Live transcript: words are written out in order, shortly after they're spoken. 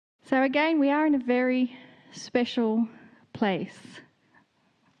So again, we are in a very special place.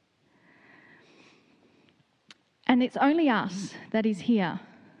 And it's only us that is here.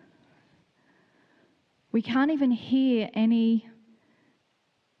 We can't even hear any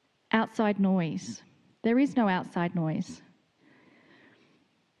outside noise. There is no outside noise.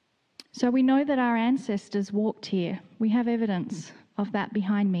 So we know that our ancestors walked here. We have evidence of that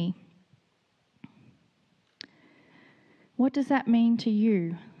behind me. What does that mean to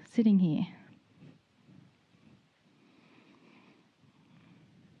you sitting here?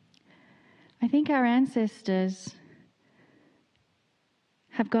 I think our ancestors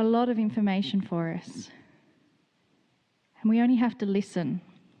have got a lot of information for us. And we only have to listen.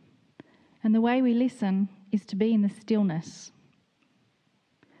 And the way we listen is to be in the stillness.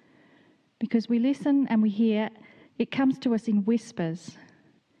 Because we listen and we hear, it comes to us in whispers.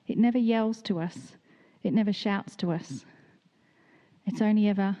 It never yells to us. It never shouts to us. It's only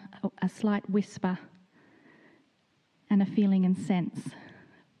ever a slight whisper and a feeling and sense.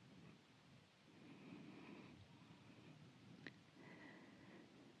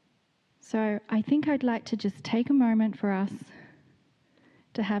 So I think I'd like to just take a moment for us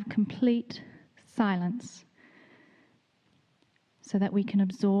to have complete silence so that we can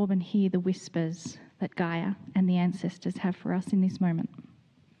absorb and hear the whispers that Gaia and the ancestors have for us in this moment.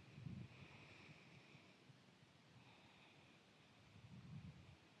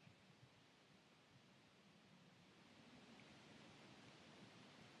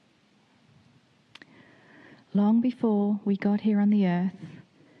 Long before we got here on the earth,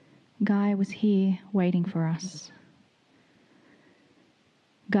 Gaia was here waiting for us.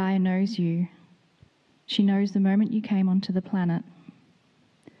 Gaia knows you. She knows the moment you came onto the planet.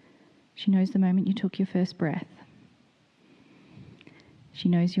 She knows the moment you took your first breath. She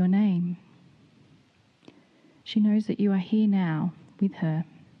knows your name. She knows that you are here now with her.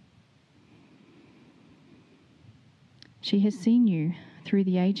 She has seen you through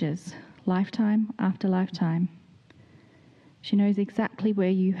the ages, lifetime after lifetime. She knows exactly where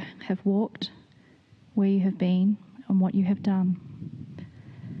you have walked, where you have been, and what you have done.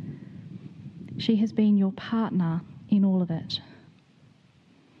 She has been your partner in all of it.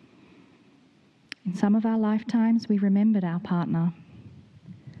 In some of our lifetimes, we remembered our partner.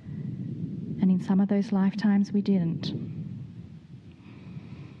 And in some of those lifetimes, we didn't.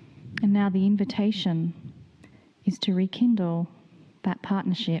 And now the invitation is to rekindle that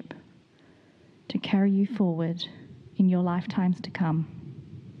partnership, to carry you forward in your lifetimes to come.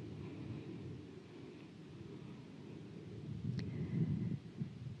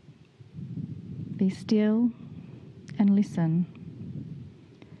 Be still and listen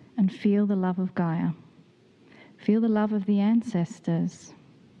and feel the love of Gaia. Feel the love of the ancestors.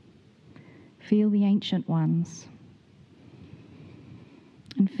 Feel the ancient ones.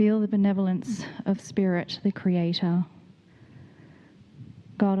 And feel the benevolence of Spirit, the Creator,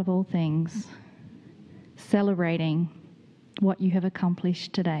 God of all things, celebrating what you have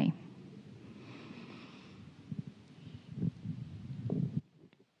accomplished today.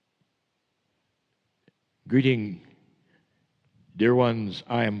 Greeting, dear ones.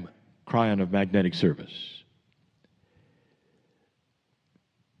 I am Kryon of Magnetic Service.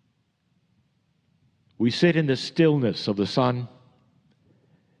 We sit in the stillness of the sun,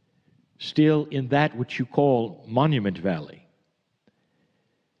 still in that which you call Monument Valley,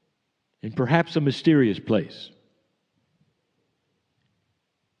 in perhaps a mysterious place.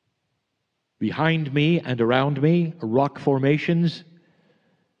 Behind me and around me are rock formations,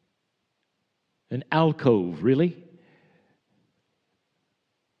 an alcove, really,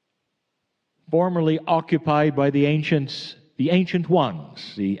 formerly occupied by the ancient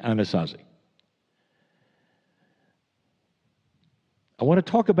ones, the Anasazi. I want to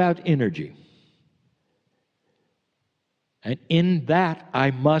talk about energy. And in that,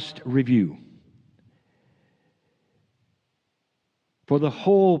 I must review. For the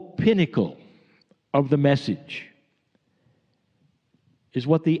whole pinnacle of the message is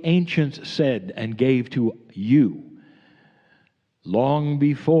what the ancients said and gave to you long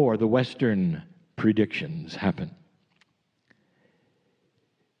before the Western predictions happened.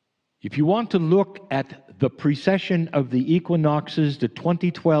 If you want to look at the precession of the equinoxes, the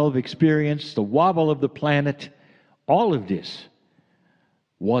 2012 experience, the wobble of the planet, all of this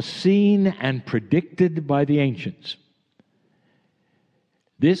was seen and predicted by the ancients.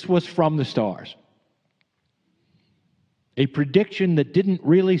 This was from the stars. A prediction that didn't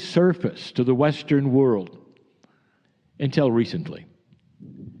really surface to the Western world until recently.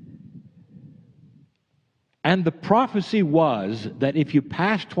 And the prophecy was that if you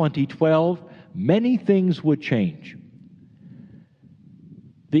passed 2012, many things would change.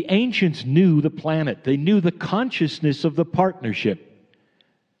 The ancients knew the planet. They knew the consciousness of the partnership.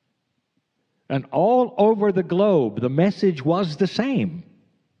 And all over the globe, the message was the same.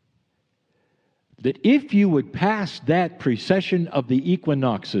 That if you would pass that precession of the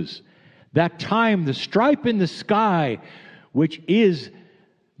equinoxes, that time, the stripe in the sky, which is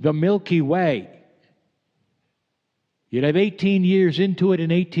the Milky Way, you'd have 18 years into it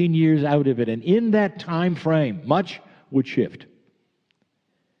and 18 years out of it. And in that time frame, much would shift.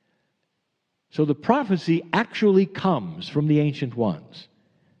 So the prophecy actually comes from the ancient ones,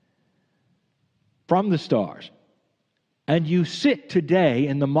 from the stars. And you sit today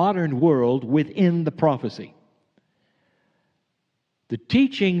in the modern world within the prophecy. The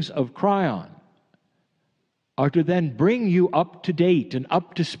teachings of Kryon are to then bring you up to date and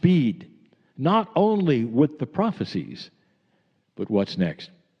up to speed, not only with the prophecies, but what's next.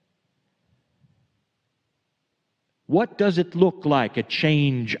 What does it look like, a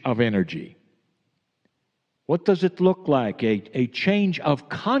change of energy? What does it look like, a change of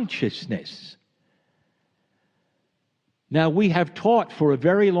consciousness? Now, we have taught for a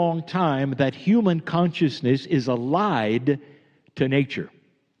very long time that human consciousness is allied to nature.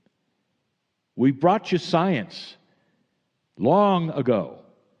 We brought you science long ago.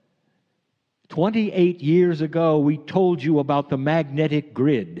 28 years ago, we told you about the magnetic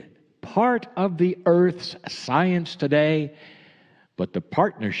grid, part of the Earth's science today, but the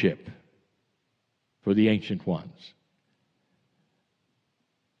partnership for the ancient ones.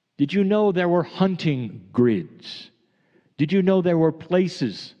 Did you know there were hunting grids? Did you know there were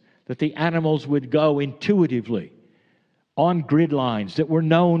places that the animals would go intuitively on grid lines that were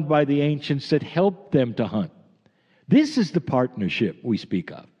known by the ancients that helped them to hunt? This is the partnership we speak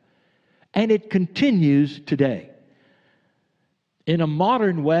of. And it continues today. In a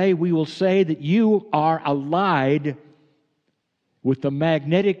modern way, we will say that you are allied with the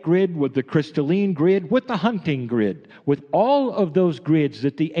magnetic grid, with the crystalline grid, with the hunting grid, with all of those grids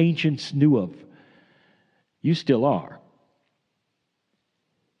that the ancients knew of. You still are.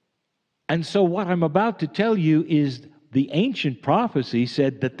 And so what I'm about to tell you is the ancient prophecy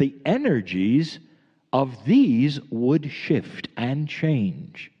said that the energies of these would shift and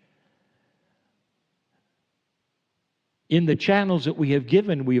change. In the channels that we have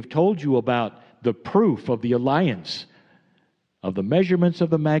given, we have told you about the proof of the alliance, of the measurements of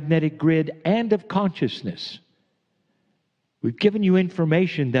the magnetic grid, and of consciousness. We've given you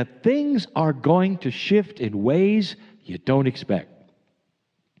information that things are going to shift in ways you don't expect.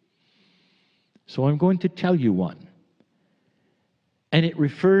 So I'm going to tell you one. And it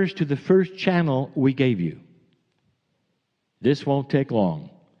refers to the first channel we gave you. This won't take long,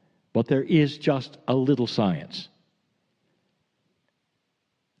 but there is just a little science.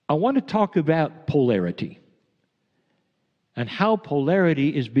 I want to talk about polarity and how polarity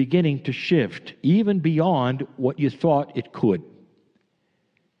is beginning to shift even beyond what you thought it could.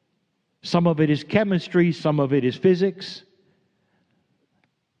 Some of it is chemistry, some of it is physics.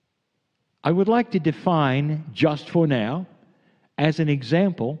 I would like to define, just for now, as an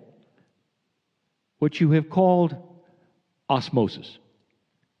example, what you have called osmosis.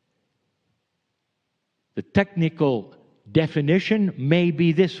 The technical definition may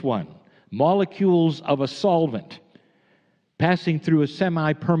be this one: molecules of a solvent passing through a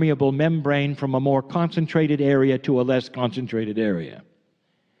semi-permeable membrane from a more concentrated area to a less concentrated area.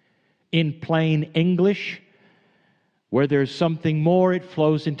 In plain English, where there's something more, it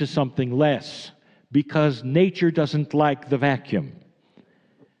flows into something less, because nature doesn't like the vacuum.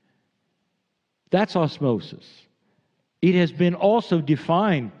 That's osmosis. It has been also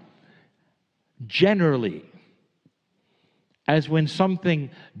defined generally as when something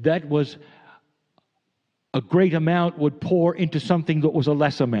that was a great amount would pour into something that was a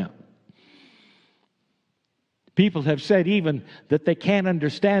less amount. People have said even that they can't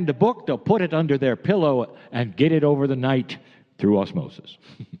understand a book, they'll put it under their pillow and get it over the night through osmosis.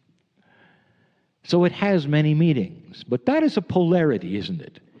 So it has many meanings, but that is a polarity, isn't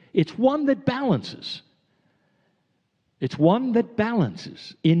it? It's one that balances. It's one that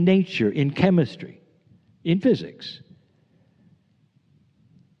balances in nature, in chemistry, in physics.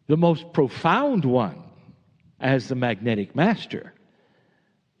 The most profound one, as the magnetic master,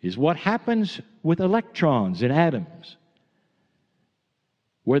 is what happens with electrons in atoms,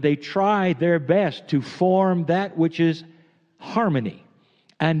 where they try their best to form that which is harmony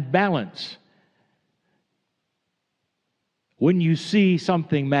and balance. When you see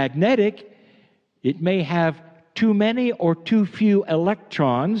something magnetic, it may have too many or too few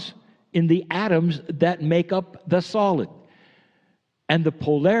electrons in the atoms that make up the solid. And the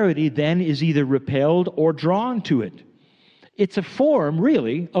polarity then is either repelled or drawn to it. It's a form,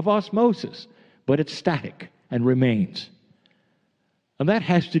 really, of osmosis, but it's static and remains. And that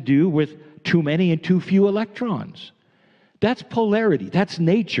has to do with too many and too few electrons. That's polarity. That's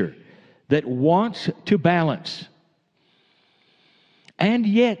nature that wants to balance. And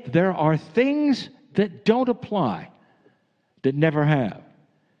yet there are things that don't apply, that never have.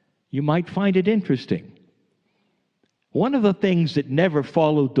 You might find it interesting. One of the things that never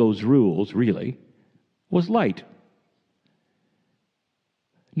followed those rules, really, was light.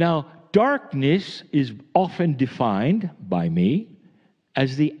 Now, darkness is often defined by me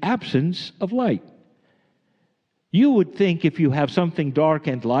as the absence of light. You would think if you have something dark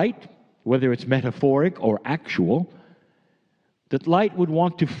and light, whether it's metaphoric or actual, that light would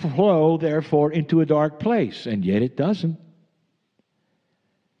want to flow, therefore, into a dark place, and yet it doesn't.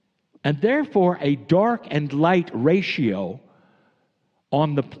 And therefore, a dark and light ratio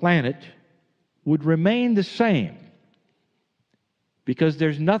on the planet would remain the same, because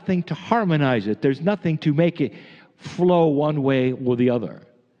there's nothing to harmonize it. There's nothing to make it flow one way or the other.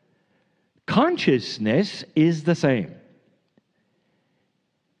 Consciousness is the same.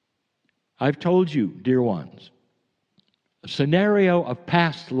 I've told you, dear ones, a scenario of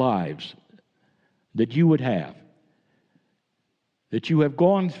past lives that you would have, that you have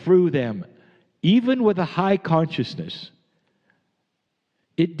gone through them, even with a high consciousness.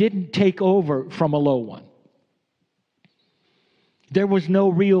 It didn't take over from a low one. There was no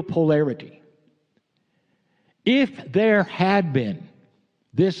real polarity. If there had been,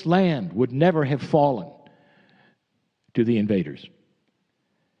 this land would never have fallen to the invaders.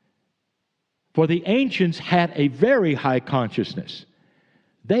 For the ancients had a very high consciousness.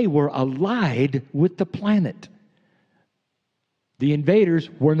 They were allied with the planet. The invaders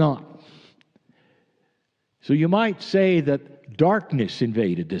were not. So you might say that darkness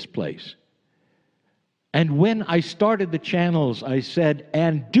invaded this place. And when I started the channels, I said,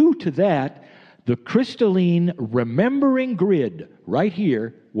 and due to that, the crystalline remembering grid right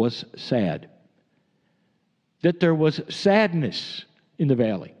here was sad. That there was sadness in the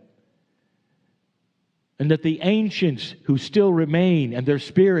valley. And that the ancients who still remain and their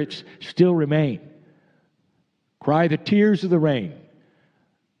spirits still remain cry the tears of the rain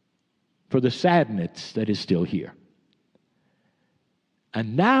for the sadness that is still here.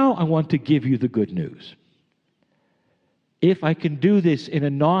 And now I want to give you the good news. If I can do this in a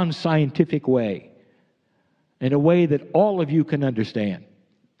non-scientific way, in a way that all of you can understand,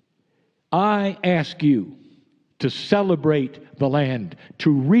 I ask you to celebrate the land,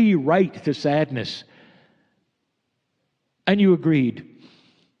 to rewrite the sadness. And you agreed.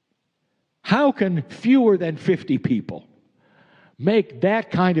 How can fewer than 50 people make that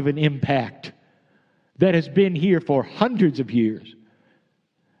kind of an impact that has been here for hundreds of years?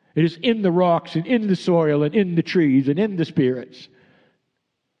 It is in the rocks and in the soil and in the trees and in the spirits.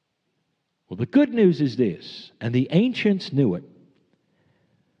 Well, the good news is this, and the ancients knew it,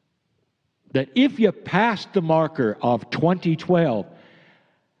 that if you passed the marker of 2012,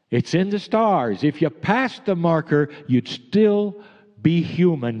 it's in the stars. If you passed the marker, you'd still be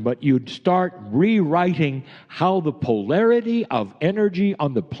human, but you'd start rewriting how the polarity of energy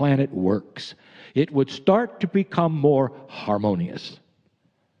on the planet works. It would start to become more harmonious.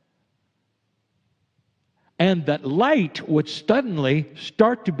 And that light would suddenly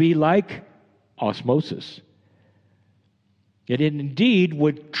start to be like osmosis. It indeed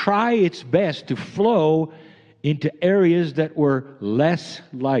would try its best to flow into areas that were less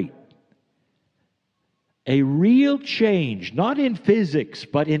light. A real change, not in physics,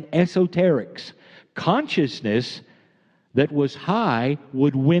 but in esoterics. Consciousness that was high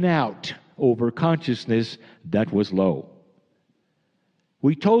would win out over consciousness that was low.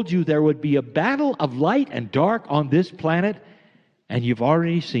 We told you there would be a battle of light and dark on this planet, and you've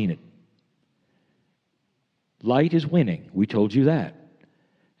already seen it. Light is winning. We told you that.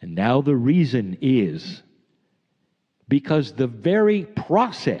 And now the reason is because the very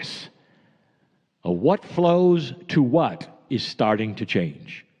process of what flows to what is starting to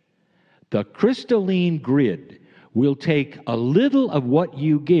change. The crystalline grid will take a little of what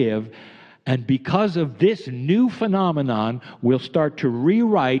you give, and because of this new phenomenon, we'll start to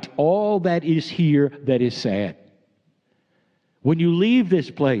rewrite all that is here that is sad. When you leave this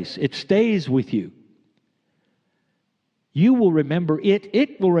place, it stays with you. You will remember it,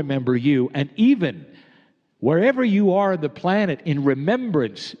 it will remember you, and even wherever you are on the planet in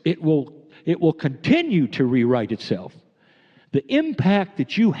remembrance, it will continue to rewrite itself. The impact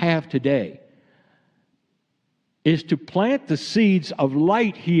that you have today is to plant the seeds of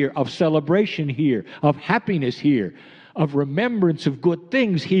light here, of celebration here, of happiness here, of remembrance of good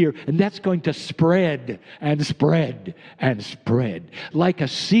things here, and that's going to spread and spread and spread like a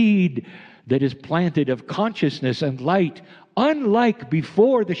seed that is planted of consciousness and light. Unlike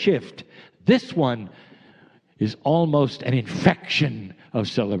before the shift, this one is almost an infection of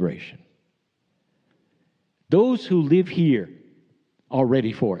celebration. Those who live here are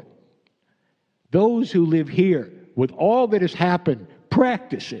ready for it. Those who live here, with all that has happened,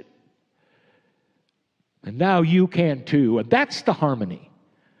 practice it. And now you can too. And that's the harmony.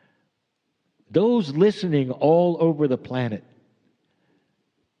 Those listening all over the planet,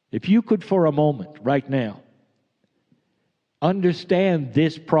 if you could for a moment right now understand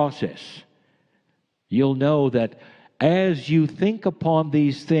this process, you'll know that as you think upon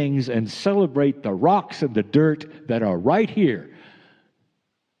these things and celebrate the rocks and the dirt that are right here,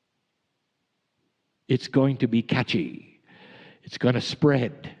 it's going to be catchy. It's going to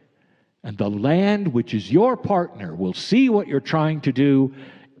spread. And the land, which is your partner, will see what you're trying to do,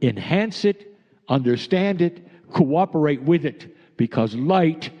 enhance it, understand it, cooperate with it, because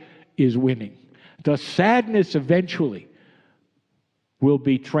light is winning. The sadness eventually will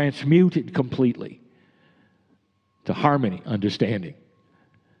be transmuted completely to harmony, understanding.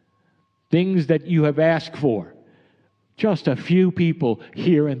 Things that you have asked for, just a few people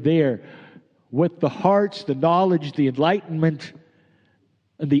here and there, with the hearts, the knowledge, the enlightenment,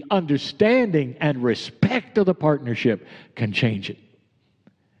 and the understanding and respect of the partnership can change it.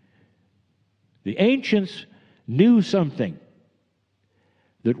 The ancients knew something,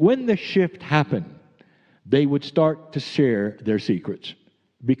 that when the shift happened, they would start to share their secrets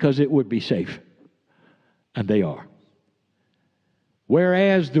because it would be safe. And they are.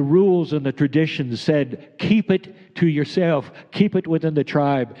 Whereas the rules and the traditions said, keep it to yourself, keep it within the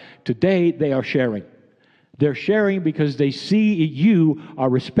tribe, today they are sharing. They're sharing because they see you are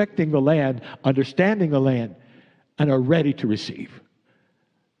respecting the land, understanding the land, and are ready to receive.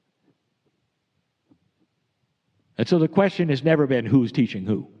 And so the question has never been who's teaching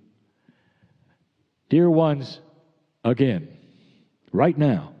who. Dear ones, again, right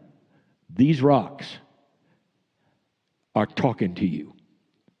now, these rocks are talking to you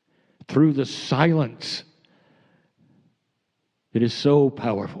through the silence. It is so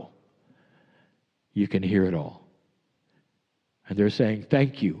powerful. You can hear it all. And they're saying,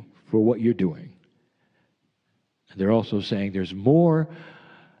 thank you for what you're doing. And they're also saying there's more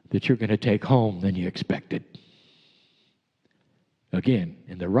that you're going to take home than you expected. Again,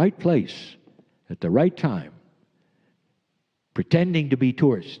 in the right place, at the right time, pretending to be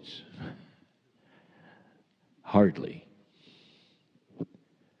tourists. Hardly.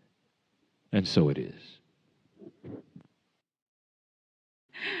 And so it is.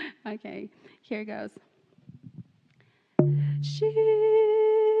 Okay, here goes. She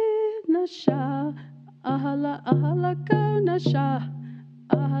nasha, ahala ahala go nasha,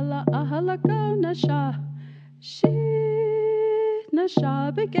 ahala ahala go nasha. She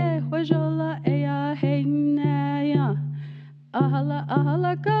nasha bege wajola eya heynaya, ahala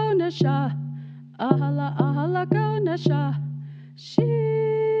ahala go nasha, ahala ahala go nasha. She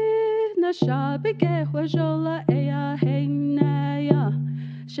nasha bege wajola eya heynaya.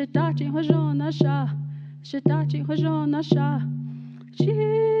 Shitati hojona sha, shitati hojona sha. She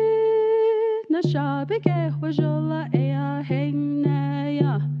nasha bege hojola eya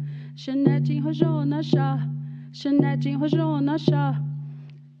heynaya. Shaneti hojona sha, shaneti hojona sha.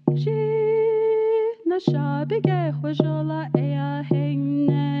 She nasha bege hojola eya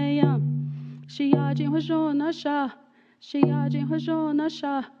heynaya. Shiyaji hojona sha, shiyaji hojona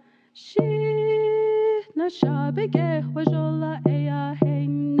sha. She nasha bege hojola eya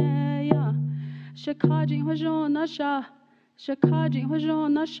heynaya. Shakaji hojona sha, shakaji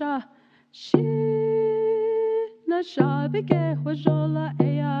hojona sha. She nasha bege hojola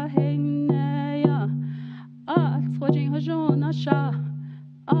eya heynaya. Atzroji hojona sha,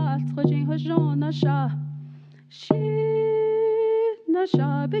 atzroji hojona sha. She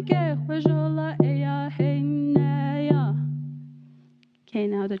nasha bege hojola eya heynaya. Okay,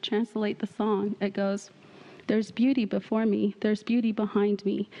 now to translate the song, it goes, there's beauty before me, there's beauty behind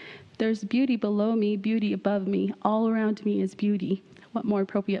me, there's beauty below me, beauty above me, all around me is beauty. What more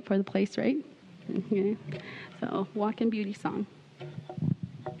appropriate for the place, right? Okay. So, walk in beauty song.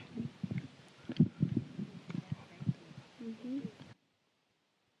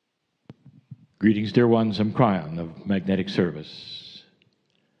 Greetings, dear ones. I'm Kryon of Magnetic Service.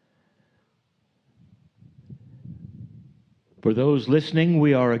 For those listening,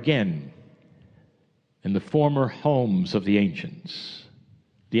 we are again in the former homes of the ancients,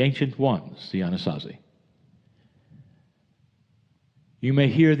 the ancient ones, the Anasazi. You may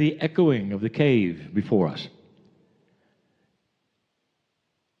hear the echoing of the cave before us.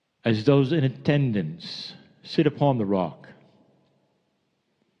 as those in attendance sit upon the rock.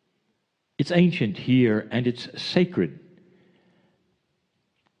 It's ancient here and it's sacred.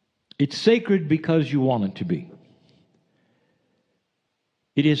 It's sacred because you want it to be.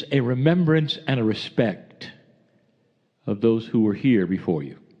 It is a remembrance and a respect of those who were here before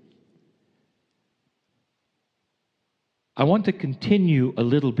you. I want to continue a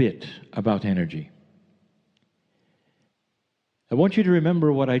little bit about energy. I want you to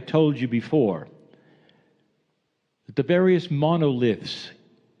remember what I told you before, that the various monoliths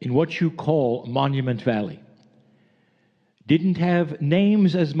in what you call Monument Valley didn't have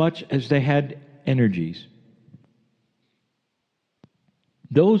names as much as they had energies.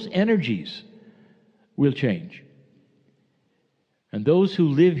 Those energies will change. And those who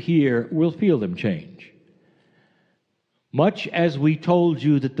live here will feel them change. Much as we told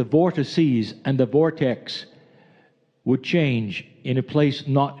you that the vortices and the vortex would change in a place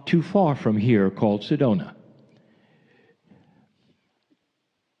not too far from here called Sedona.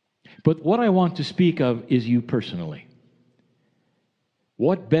 But what I want to speak of is you personally.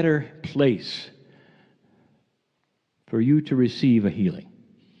 What better place for you to receive a healing?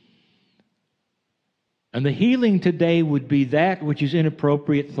 And the healing today would be that which is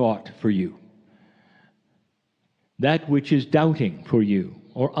inappropriate thought for you, that which is doubting for you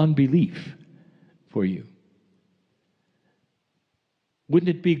or unbelief for you. Wouldn't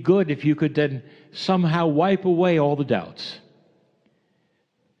it be good if you could then somehow wipe away all the doubts?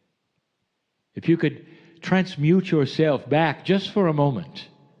 If you could transmute yourself back just for a moment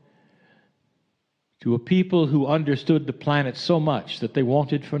to a people who understood the planet so much that they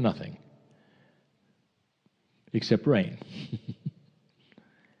wanted for nothing except rain.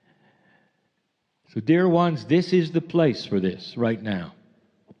 So, dear ones, this is the place for this right now.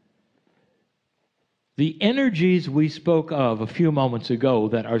 The energies we spoke of a few moments ago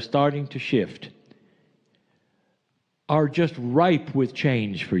that are starting to shift are just ripe with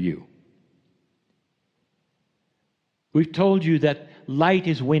change for you. We've told you that light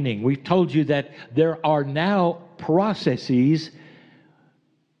is winning. We've told you that there are now processes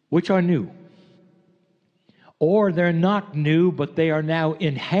which are new. Or they're not new, but they are now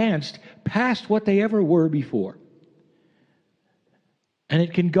enhanced past what they ever were before. And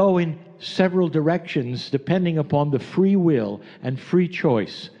it can go in several directions depending upon the free will and free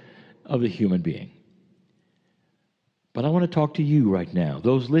choice of the human being. But I want to talk to you right now,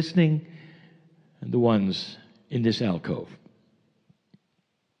 those listening and the ones in this alcove.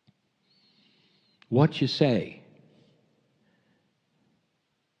 What you say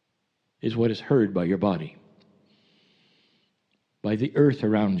is what is heard by your body, by the earth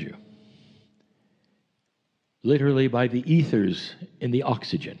around you, literally by the ethers in the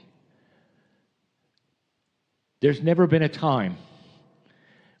oxygen. There's never been a time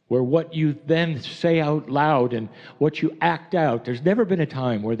where what you then say out loud and what you act out, there's never been a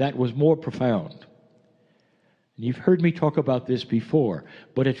time where that was more profound. And you've heard me talk about this before,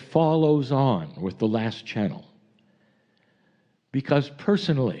 but it follows on with the last channel. Because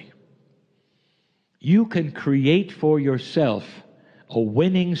personally, you can create for yourself a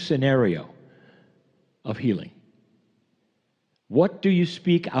winning scenario of healing. What do you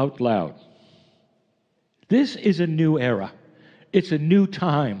speak out loud? This is a new era. It's a new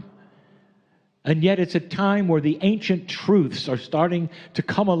time. And yet it's a time where the ancient truths are starting to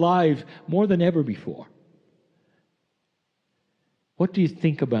come alive more than ever before. What do you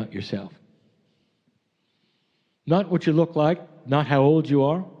think about yourself? Not what you look like, not how old you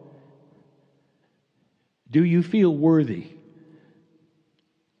are. Do you feel worthy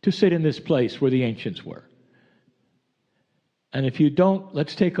to sit in this place where the ancients were? And if you don't,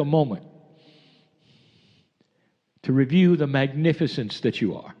 let's take a moment to review the magnificence that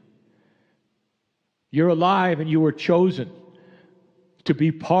you are. You're alive and you were chosen to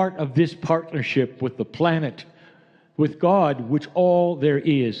be part of this partnership with the planet, with God, which all there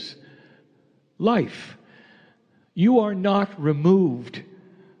is, life. You are not removed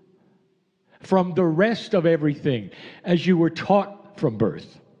from the rest of everything as you were taught from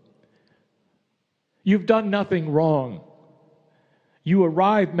birth. You've done nothing wrong. You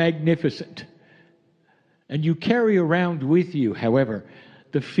arrive magnificent. And you carry around with you, however,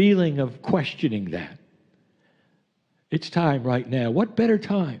 the feeling of questioning that. It's time right now. What better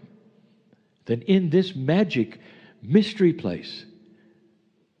time than in this magic mystery place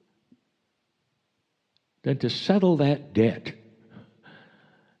than to settle that debt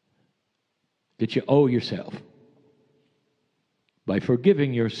that you owe yourself by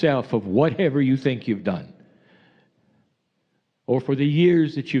forgiving yourself of whatever you think you've done, or for the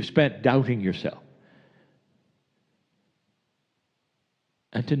years that you've spent doubting yourself.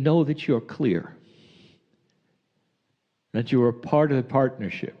 and to know that you're clear, that you are part of the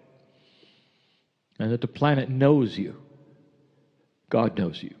partnership, and that the planet knows you. God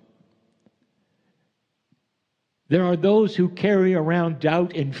knows you. There are those who carry around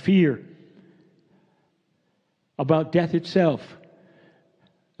doubt and fear about death itself,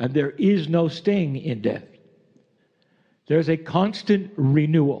 and there is no sting in death. There's a constant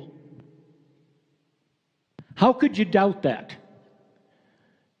renewal. How could you doubt that?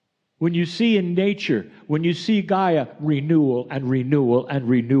 When you see in nature, when you see Gaia, renewal and renewal and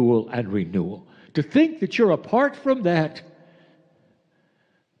renewal and renewal. To think that you're apart from that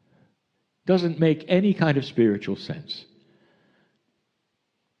doesn't make any kind of spiritual sense.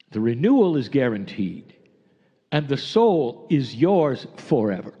 The renewal is guaranteed, and the soul is yours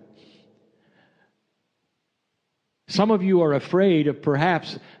forever. Some of you are afraid of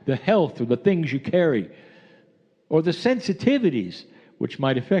perhaps the health or the things you carry, or the sensitivities which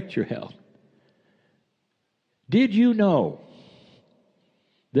might affect your health. Did you know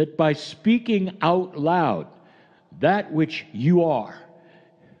that by speaking out loud that which you are,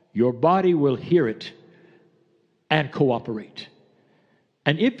 your body will hear it and cooperate?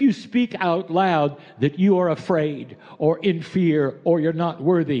 And if you speak out loud that you are afraid or in fear or you're not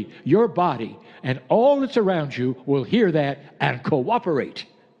worthy, your body and all that's around you will hear that and cooperate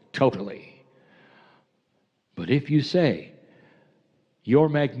totally. But if you say your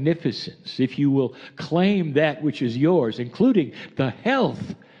magnificence, if you will claim that which is yours, including the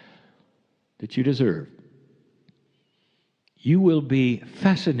health that you deserve, you will be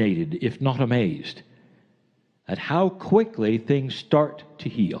fascinated, if not amazed, at how quickly things start to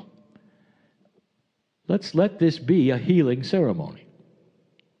heal. Let's let this be a healing ceremony.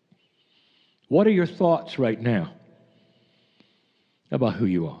 What are your thoughts right now about who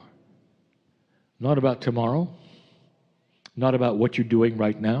you are? Not about tomorrow, not about what you're doing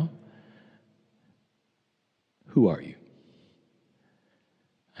right now. Who are you?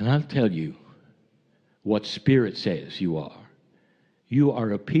 And I'll tell you what Spirit says you are. You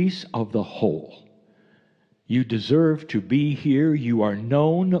are a piece of the whole. You deserve to be here. You are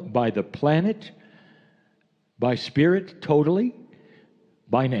known by the planet, by Spirit totally,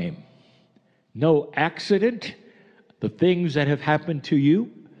 by name. No accident, the things that have happened to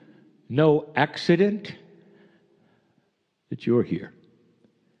you, no accident that you're here.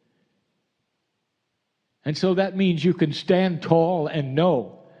 And so that means you can stand tall and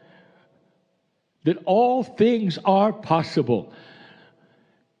know that all things are possible.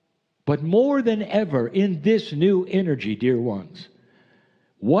 But more than ever in this new energy, dear ones,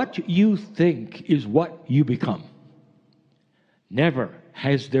 what you think is what you become. Never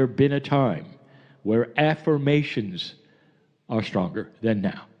has there been a time where affirmations are stronger than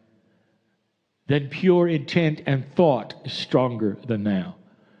now. Then pure intent and thought is stronger than now.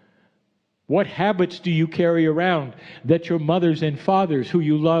 What habits do you carry around that your mothers and fathers, who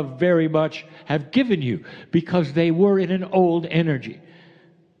you love very much, have given you because they were in an old energy,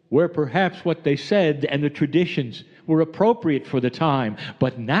 where perhaps what they said and the traditions were appropriate for the time,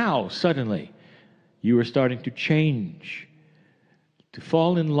 but now suddenly you are starting to change, to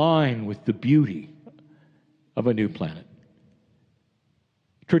fall in line with the beauty of a new planet.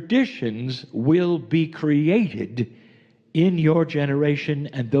 Traditions will be created in your generation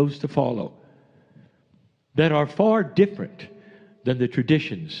and those to follow that are far different than the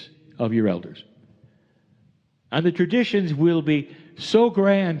traditions of your elders. And the traditions will be so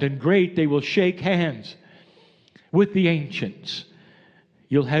grand and great they will shake hands with the ancients.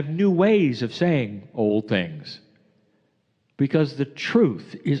 You'll have new ways of saying old things because the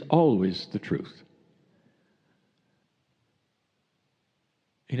truth is always the truth.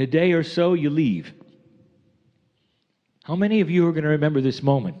 In a day or so, you leave. How many of you are going to remember this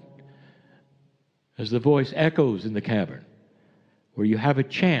moment as the voice echoes in the cavern, where you have a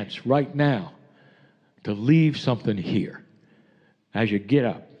chance right now to leave something here as you get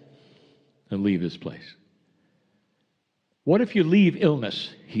up and leave this place? What if you leave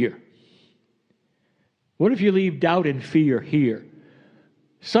illness here? What if you leave doubt and fear here?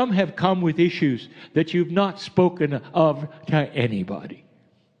 Some have come with issues that you've not spoken of to anybody.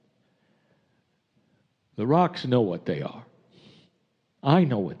 The rocks know what they are. I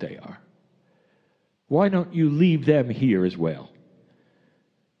know what they are. Why don't you leave them here as well?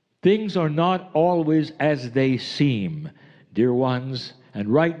 Things are not always as they seem, dear ones, and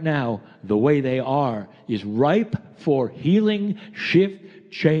right now, the way they are is ripe for healing,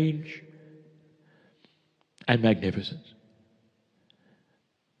 shift, change, and magnificence.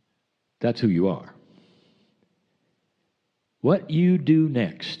 That's who you are. What you do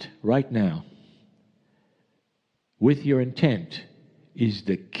next, right now, with your intent is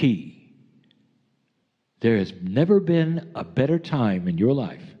the key. There has never been a better time in your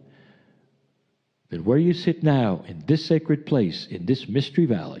life than where you sit now in this sacred place, in this mystery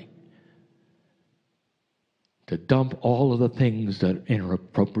valley, to dump all of the things that are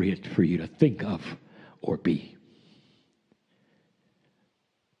inappropriate for you to think of or be.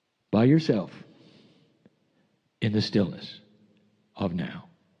 By yourself, in the stillness of now.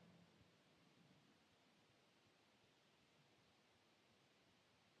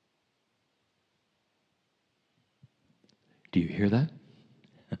 Do you hear that?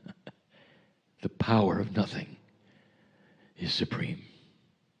 The power of nothing is supreme.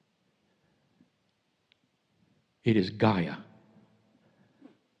 It is Gaia,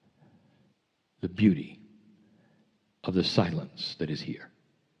 the beauty of the silence that is here.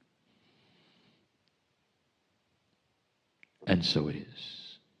 And so it is.